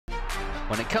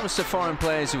When it comes to foreign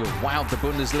players who have wowed the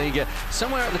Bundesliga,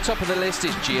 somewhere at the top of the list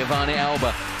is Giovane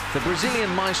Elber. The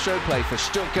Brazilian maestro played for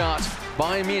Stuttgart,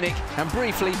 Bayern Munich and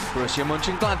briefly Borussia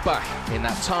Mönchengladbach. In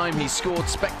that time he scored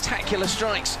spectacular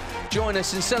strikes. Join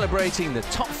us in celebrating the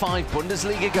top 5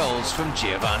 Bundesliga goals from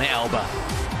Giovane Elber.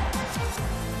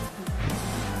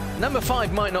 Number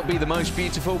 5 might not be the most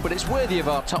beautiful, but it's worthy of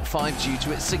our top 5 due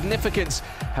to its significance,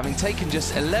 having taken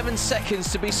just 11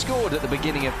 seconds to be scored at the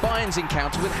beginning of Bayern's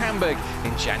encounter with Hamburg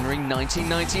in January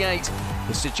 1998.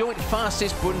 It's the joint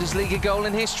fastest Bundesliga goal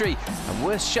in history, and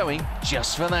worth showing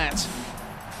just for that.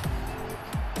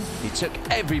 He took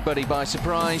everybody by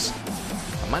surprise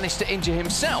and managed to injure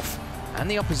himself and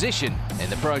the opposition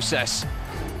in the process.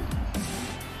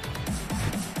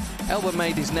 Elber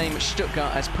made his name at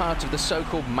Stuttgart as part of the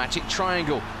so-called Magic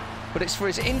Triangle, but it's for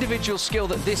his individual skill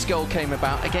that this goal came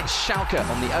about against Schalke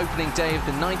on the opening day of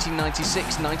the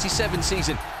 1996-97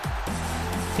 season.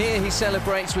 Here he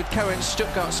celebrates with current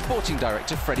Stuttgart sporting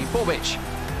director Freddy Bobic.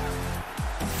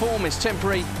 Form is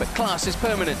temporary, but class is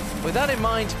permanent. With that in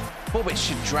mind, Bobic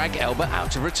should drag Elber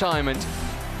out of retirement.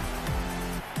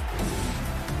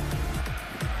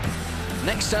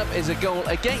 Next up is a goal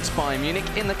against Bayern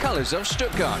Munich in the colours of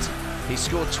Stuttgart. He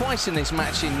scored twice in this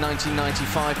match in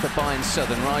 1995 for Bayern's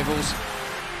southern rivals.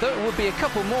 Though it would be a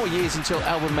couple more years until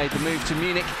Elber made the move to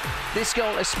Munich, this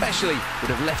goal especially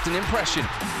would have left an impression.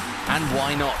 And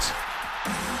why not?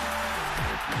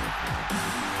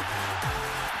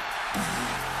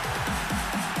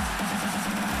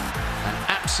 An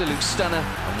absolute stunner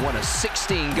and one of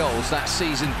 16 goals that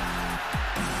season.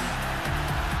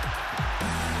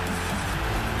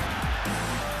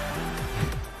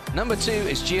 Number 2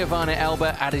 is Giovane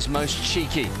Elber at his most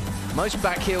cheeky. Most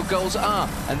backheel goals are,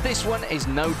 and this one is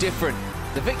no different.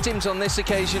 The victims on this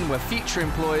occasion were future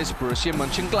employers Borussia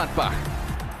Mönchengladbach.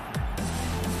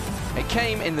 It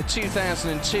came in the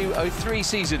 2002-03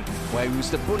 season, where he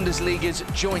was the Bundesliga's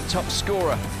joint top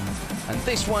scorer. And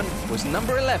this one was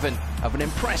number 11 of an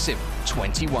impressive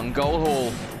 21-goal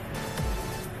haul.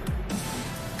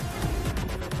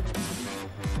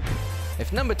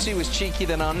 If number 2 is cheeky,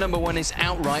 then our number 1 is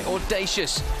outright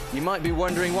audacious. You might be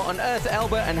wondering what on earth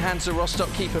Elber and Hansa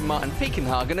Rostock keeper Martin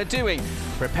Piekenhagen are doing.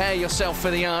 Prepare yourself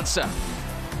for the answer.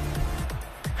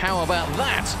 How about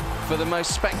that for the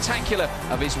most spectacular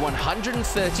of his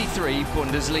 133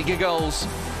 Bundesliga goals?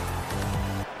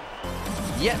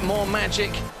 Yet more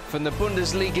magic from the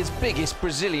Bundesliga's biggest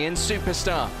Brazilian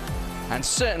superstar. And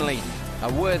certainly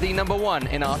a worthy number 1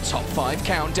 in our top 5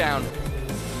 countdown.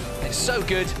 It's so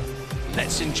good.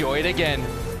 Let's enjoy it again.